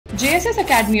JSS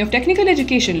Academy of Technical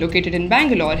Education located in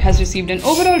Bangalore has received an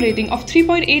overall rating of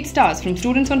 3.8 stars from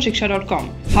students on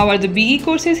shiksha.com. How are the BE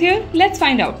courses here? Let's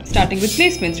find out, starting with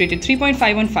placements rated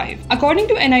 3.5 on 5. According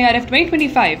to NIRF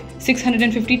 2025,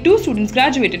 652 students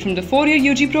graduated from the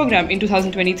 4-year UG program in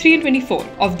 2023 and 24.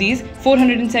 Of these,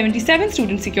 477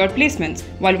 students secured placements,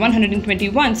 while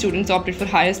 121 students opted for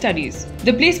higher studies.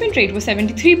 The placement rate was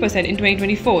 73% in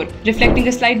 2024, reflecting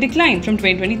a slight decline from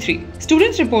 2023.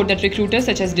 Students report that recruiters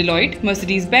such as Deloitte,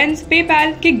 Mercedes-Benz,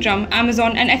 PayPal, Kickdrum,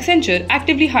 Amazon and Accenture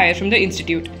actively hire from the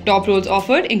institute. Top roles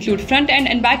offered include front-end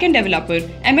and back-end developer,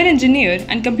 ML engineer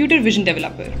and computer vision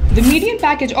developer. The median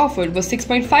package offered was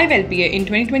 6.5 LPA in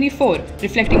 2024,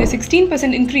 reflecting a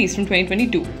 16% increase from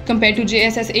 2022. Compared to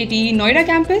JSSATE Noida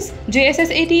campus,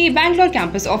 JSSATE Bangalore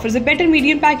campus offers a better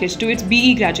median package to its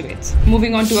BE graduates.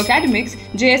 Moving on to academics,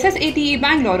 JSSATE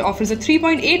Bangalore offers a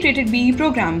 3.8 rated BE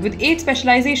program with 8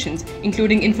 specializations,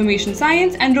 including information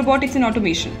science and robotics and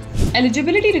automation.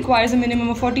 Eligibility requires a minimum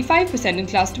of 45% in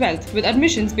class 12th, with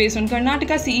admissions based on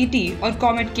Karnataka CET or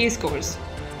COMET K scores.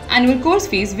 Annual course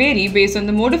fees vary based on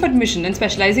the mode of admission and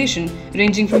specialization,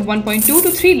 ranging from 1.2 to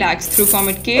 3 lakhs through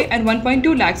COMET K and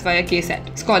 1.2 lakhs via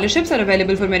KSET. Scholarships are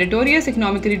available for meritorious,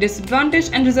 economically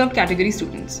disadvantaged and reserved category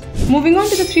students. Moving on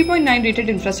to the 3.9 rated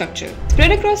infrastructure.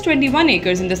 Spread across 21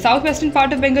 acres in the southwestern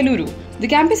part of Bengaluru, the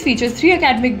campus features 3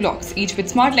 academic blocks, each with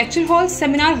smart lecture halls,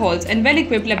 seminar halls and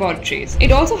well-equipped laboratories.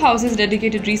 It also houses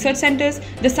dedicated research centers,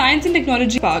 the Science and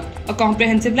Technology Park, a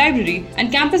comprehensive library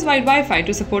and campus-wide Wi-Fi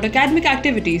to support academic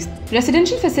activities.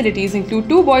 Residential facilities include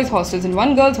 2 boys' hostels and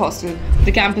 1 girls' hostel.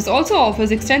 The campus also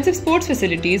offers extensive sports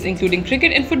facilities including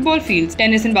cricket and football fields,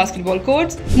 tennis and basketball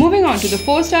courts. Moving on to the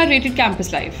 4-star rated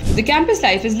campus life. The campus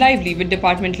life is lively with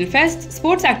departmental fests,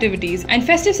 sports activities and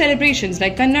festive celebrations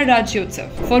like Kannada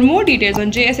Rajyotsav. For more details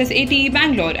on JSSATE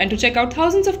Bangalore and to check out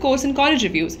thousands of course and college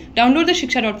reviews, download the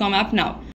shiksha.com app now.